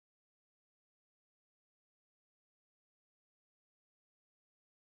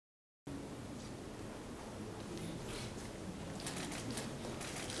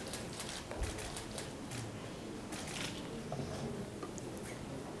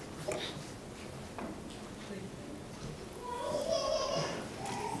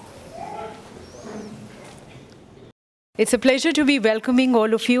It's a pleasure to be welcoming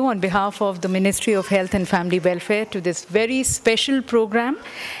all of you on behalf of the Ministry of Health and Family Welfare to this very special program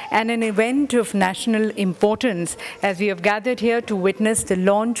and an event of national importance as we have gathered here to witness the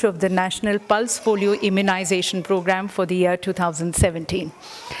launch of the National Pulse Polio Immunization Programme for the year 2017.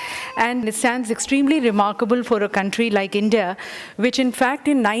 And it stands extremely remarkable for a country like India, which in fact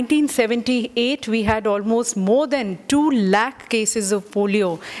in 1978 we had almost more than 2 lakh cases of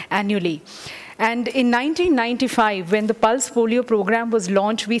polio annually. And in 1995, when the Pulse Polio program was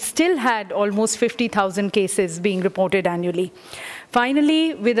launched, we still had almost 50,000 cases being reported annually.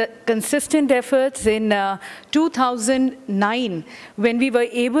 Finally, with consistent efforts in 2009, when we were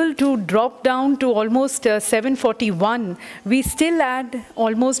able to drop down to almost 741, we still had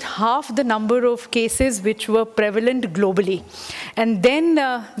almost half the number of cases which were prevalent globally. And then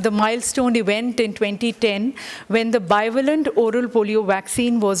the milestone event in 2010, when the bivalent oral polio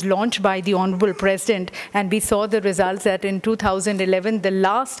vaccine was launched by the Honorable President, and we saw the results that in 2011, the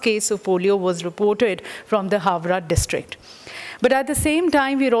last case of polio was reported from the Havra district. But at the same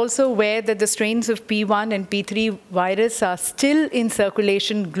time, we're also aware that the strains of P1 and P3 virus are still in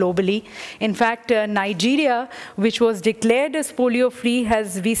circulation globally. In fact, Nigeria, which was declared as polio-free,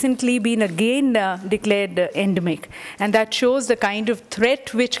 has recently been again declared endemic. And that shows the kind of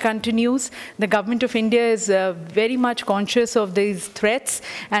threat which continues. The government of India is very much conscious of these threats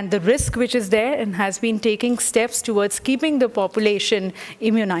and the risk which is there and has been taking steps towards keeping the population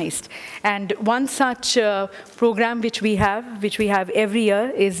immunized. And one such program which we have every year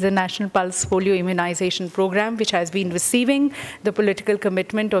is the National Pulse Polio Immunization Programme, which has been receiving the political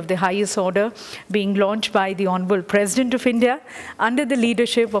commitment of the highest order, being launched by the Honorable President of India under the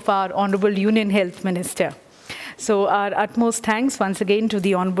leadership of our Honorable Union Health Minister. So our utmost thanks once again to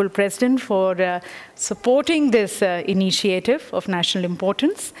the Honorable President for supporting this initiative of national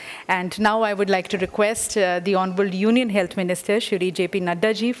importance. And now I would like to request the Honorable Union Health Minister, Shri J.P.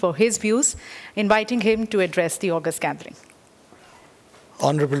 Nadda ji, for his views, inviting him to address the August gathering.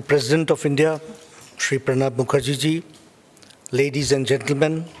 Honorable President of India, Shri Pranab Mukherjee ji, ladies and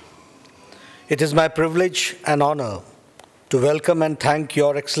gentlemen, it is my privilege and honor to welcome and thank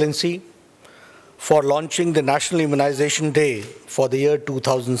Your Excellency for launching the National Immunization Day for the year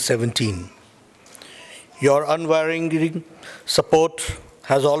 2017. Your unwavering support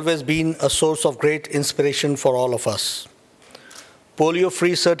has always been a source of great inspiration for all of us.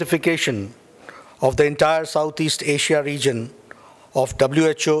 Polio-free certification of the entire Southeast Asia region of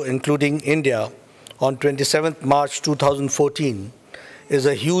WHO, including India, on 27th March 2014 is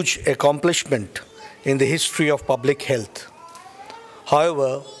a huge accomplishment in the history of public health.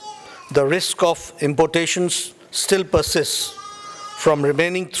 However, the risk of importations still persists from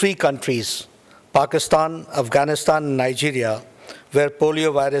remaining 3 countries, Pakistan, Afghanistan, and Nigeria, where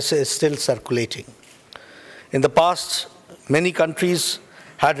polio virus is still circulating. In the past, many countries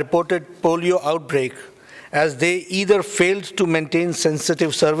had reported polio outbreak as they either failed to maintain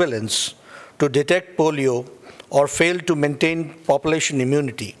sensitive surveillance to detect polio or failed to maintain population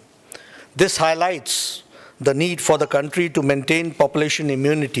immunity. This highlights the need for the country to maintain population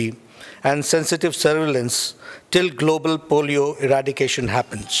immunity and sensitive surveillance till global polio eradication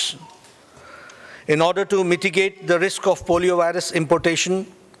happens. In order to mitigate the risk of poliovirus importation,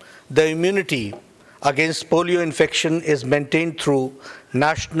 the immunity against polio infection is maintained through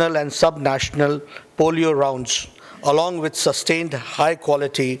national and sub-national polio rounds, along with sustained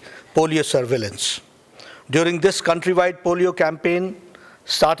high-quality polio surveillance. During this countrywide polio campaign,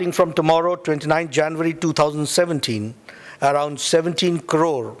 starting from tomorrow, 29 January 2017, around 17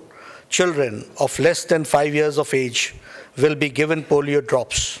 crore children of less than 5 years of age will be given polio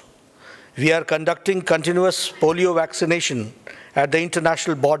drops. We are conducting continuous polio vaccination at the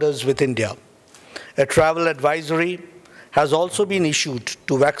international borders with India. A travel advisory has also been issued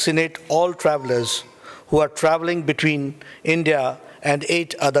to vaccinate all travelers who are traveling between India and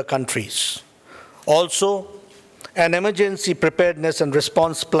 8 other countries. Also, an emergency preparedness and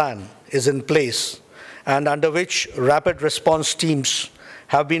response plan is in place, and under which rapid response teams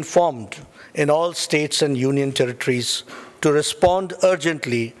have been formed in all states and union territories to respond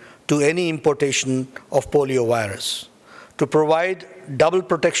urgently to any importation of polio virus, to provide double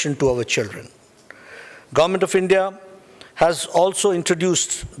protection to our children. Government of India has also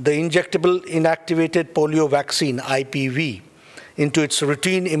introduced the injectable inactivated polio vaccine, IPV, into its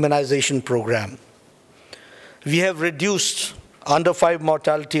routine immunization program. We have reduced under 5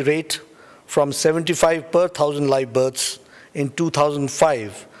 mortality rate from 75 per 1,000 live births in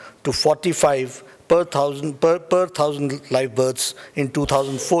 2005 to 45 per 1,000 live births in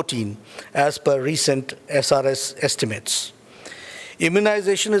 2014, as per recent SRS estimates.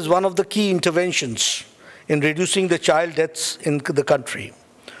 Immunization is one of the key interventions in reducing the child deaths in the country.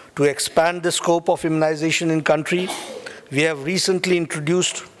 To expand the scope of immunization in country, we have recently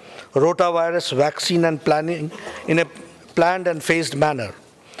introduced rotavirus vaccine and planning in a planned and phased manner,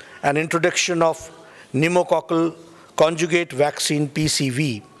 an introduction of pneumococcal conjugate vaccine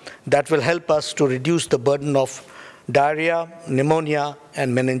PCV that will help us to reduce the burden of diarrhea, pneumonia,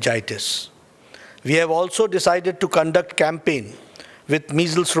 and meningitis. We have also decided to conduct campaign with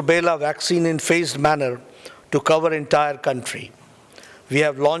measles rubella vaccine in phased manner to cover entire country. We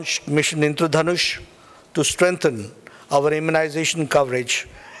have launched Mission Indradhanush to strengthen our immunization coverage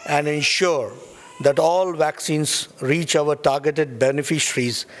and ensure that all vaccines reach our targeted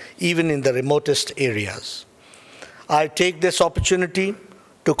beneficiaries, even in the remotest areas. I take this opportunity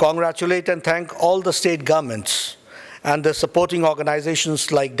to congratulate and thank all the state governments and the supporting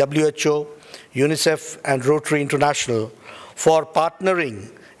organizations like WHO, UNICEF, and Rotary International for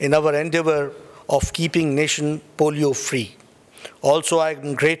partnering in our endeavor of keeping nation polio free. Also, I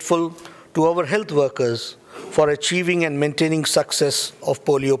am grateful to our health workers for achieving and maintaining success of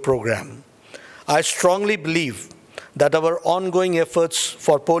polio program. I strongly believe that our ongoing efforts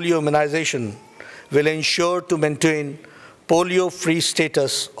for polio immunization will ensure to maintain polio-free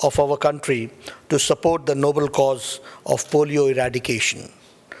status of our country to support the noble cause of polio eradication.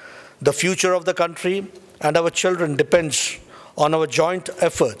 The future of the country and our children depends on our joint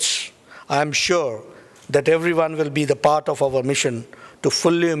efforts. I am sure that everyone will be the part of our mission to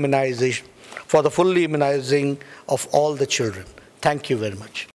fully immunization, for the fully immunizing of all the children. Thank you very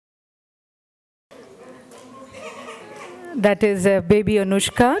much. That is baby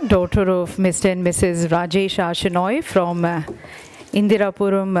Anushka, daughter of Mr. and Mrs. Rajesh Ashenoy from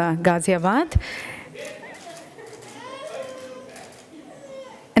Indirapuram, Ghaziabad.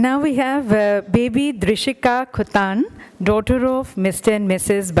 And now we have baby Drishika Khutan, daughter of Mr. and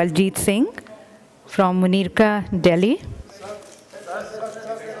Mrs. Baljit Singh from Munirka, Delhi.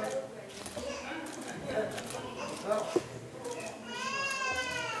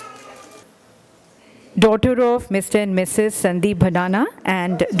 Daughter of Mr. and Mrs. Sandeep Bhadana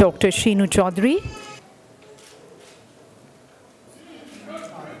and Dr. Shinu Chaudhary.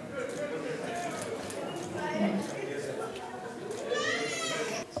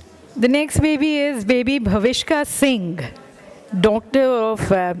 The next baby is baby Bhavishka Singh, daughter of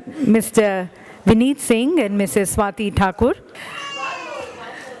Mr. Vineet Singh and Mrs. Swati Thakur.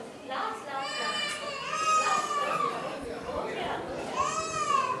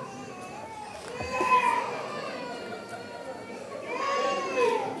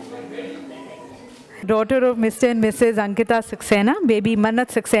 Daughter of Mr. and Mrs. Ankita Saxena, baby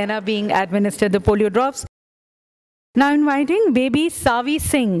Manat Saxena being administered the polio drops. Now inviting baby Savi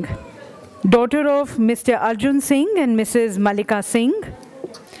Singh, daughter of Mr. Arjun Singh and Mrs. Malika Singh.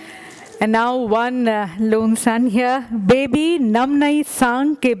 And now one lone son here, baby Namnai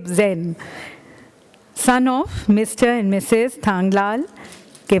Sang Kibzen, son of Mr. and Mrs. Thanglal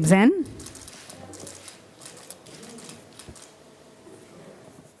Kibzen.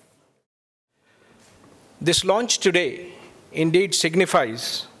 This launch today indeed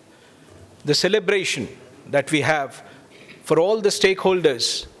signifies the celebration that we have for all the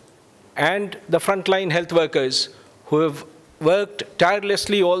stakeholders and the frontline health workers who have worked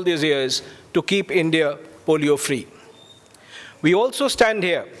tirelessly all these years to keep India polio-free. We also stand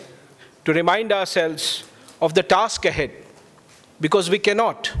here to remind ourselves of the task ahead, because we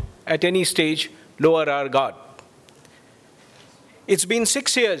cannot at any stage lower our guard. It's been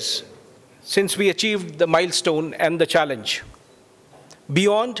 6 years since we achieved the milestone and the challenge,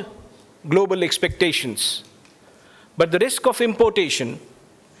 beyond global expectations. But the risk of importation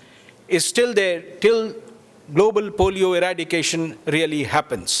is still there till global polio eradication really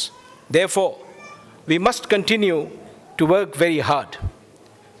happens. Therefore, we must continue to work very hard.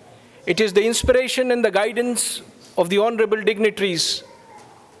 It is the inspiration and the guidance of the honorable dignitaries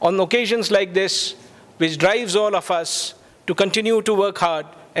on occasions like this which drives all of us to continue to work hard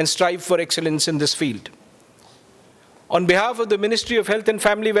and strive for excellence in this field. On behalf of the Ministry of Health and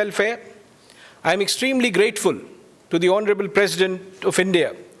Family Welfare, I am extremely grateful to the Honorable President of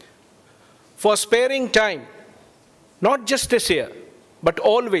India for sparing time, not just this year, but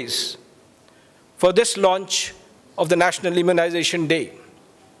always, for this launch of the National Immunization Day.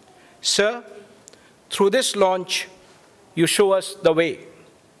 Sir, through this launch, you show us the way.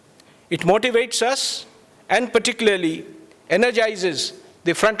 It motivates us and particularly energizes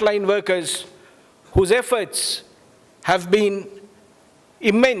the frontline workers whose efforts have been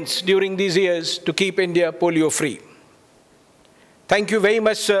immense during these years to keep India polio-free. Thank you very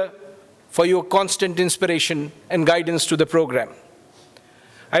much, sir, for your constant inspiration and guidance to the program.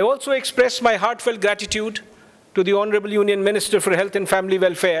 I also express my heartfelt gratitude to the Honorable Union Minister for Health and Family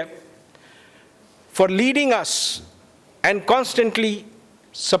Welfare for leading us and constantly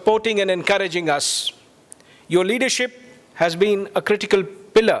supporting and encouraging us. Your leadership has been a critical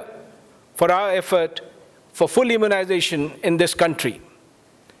pillar for our effort for full immunization in this country.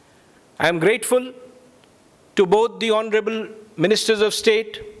 I am grateful to both the Honorable Ministers of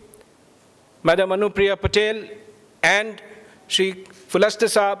State, Madam Anupriya Patel and Shri Fulasta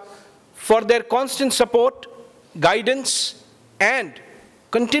Saab, for their constant support, guidance and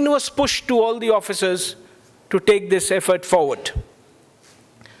continuous push to all the officers to take this effort forward.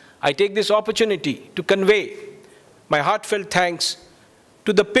 I take this opportunity to convey my heartfelt thanks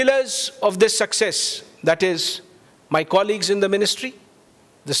to the pillars of this success, that is, my colleagues in the ministry,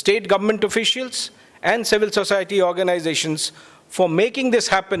 the state government officials, and civil society organizations for making this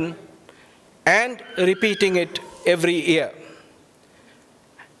happen and repeating it every year.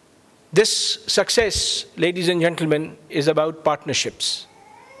 This success, ladies and gentlemen, is about partnerships.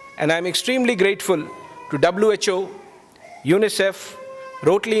 And I'm extremely grateful to WHO, UNICEF,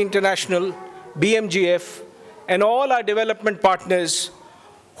 Rotary International, BMGF, and all our development partners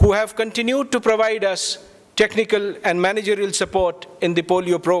who have continued to provide us technical and managerial support in the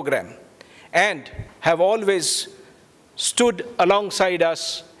polio program and have always stood alongside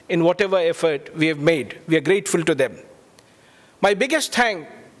us in whatever effort we have made. We are grateful to them. My biggest thank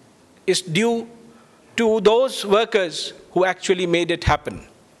is due to those workers who actually made it happen.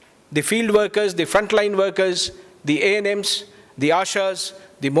 The field workers, the frontline workers, the ANMs, the ASHAs,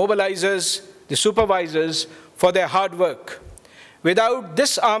 the mobilizers, the supervisors for their hard work. Without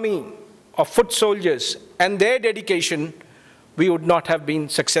this army of foot soldiers and their dedication, we would not have been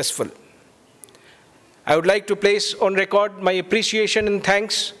successful. I would like to place on record my appreciation and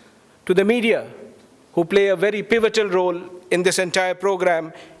thanks to the media, who play a very pivotal role in this entire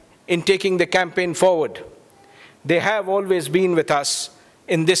program in taking the campaign forward. They have always been with us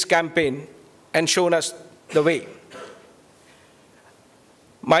in this campaign and shown us the way.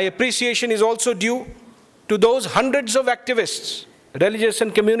 My appreciation is also due to those hundreds of activists, religious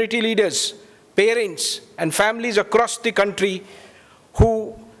and community leaders, parents, and families across the country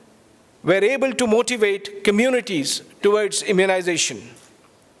who were able to motivate communities towards immunization.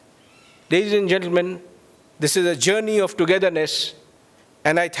 Ladies and gentlemen, this is a journey of togetherness,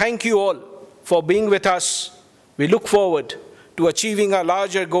 and I thank you all for being with us. We look forward to achieving our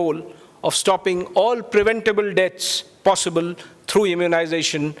larger goal of stopping all preventable deaths possible through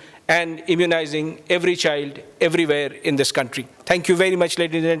immunization and immunizing every child everywhere in this country. Thank you very much,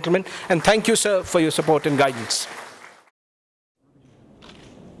 ladies and gentlemen, and thank you, sir, for your support and guidance.